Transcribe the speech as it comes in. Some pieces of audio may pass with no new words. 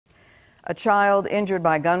A child injured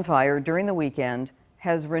by gunfire during the weekend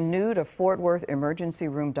has renewed a Fort Worth emergency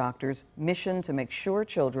room doctor's mission to make sure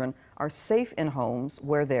children are safe in homes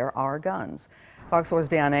where there are guns. Fox 4's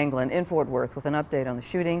Deion Anglin in Fort Worth with an update on the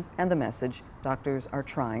shooting and the message doctors are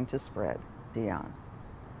trying to spread. Deion.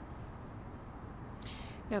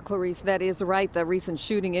 Yeah, Clarice, that is right. The recent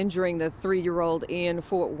shooting injuring the 3-year-old in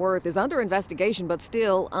Fort Worth is under investigation, but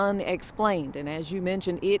still unexplained. And as you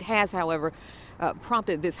mentioned, it has, however,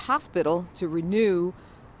 prompted this hospital to renew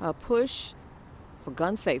a push for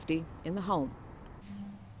gun safety in the home.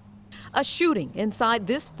 A shooting inside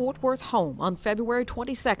this Fort Worth home on February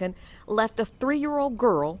 22nd left a 3-year-old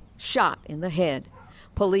girl shot in the head.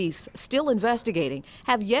 Police, still investigating,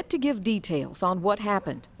 have yet to give details on what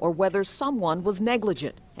happened or whether someone was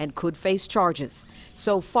negligent and could face charges.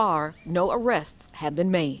 So far, no arrests have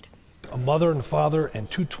been made. A mother and father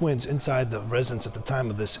and 2 twins inside the residence at the time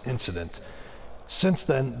of this incident. Since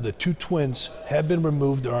then, the 2 twins have been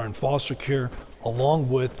removed and are in foster care, along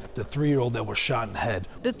with the 3-year-old that was shot in the head.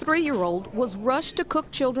 The 3-year-old was rushed to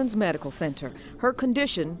Cook Children's Medical Center. Her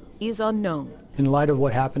condition is unknown. In light of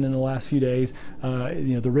what happened in the last few days,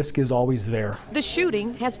 the risk is always there. The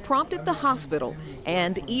shooting has prompted the hospital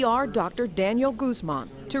and ER Dr. Daniel Guzman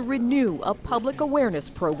to renew a public awareness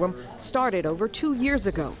program started over 2 years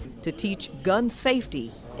ago to teach gun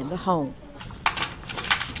safety in the home.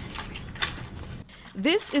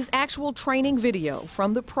 This is actual training video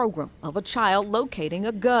from the program of a child locating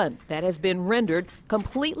a gun that has been rendered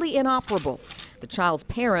completely inoperable. The child's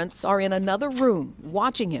parents are in another room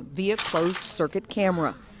watching him via closed-circuit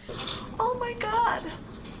camera. Oh my God!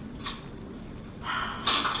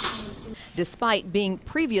 Despite being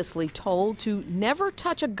previously told to never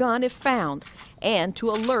touch a gun if found and to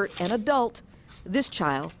alert an adult, this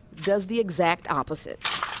child does the exact opposite.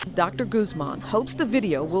 Dr. Guzman hopes the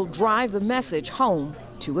video will drive the message home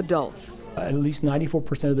to adults. At least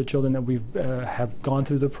 94% of the children that we have gone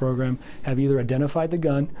through the program have either identified the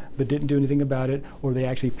gun but didn't do anything about it, or they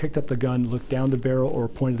actually picked up the gun, looked down the barrel, or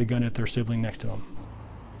pointed the gun at their sibling next to them.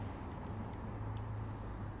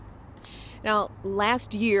 Now,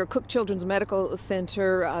 last year, Cook Children's Medical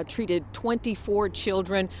Center treated 24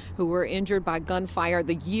 children who were injured by gunfire.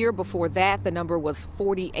 The year before that, the number was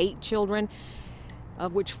 48 children,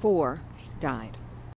 of which 4 died.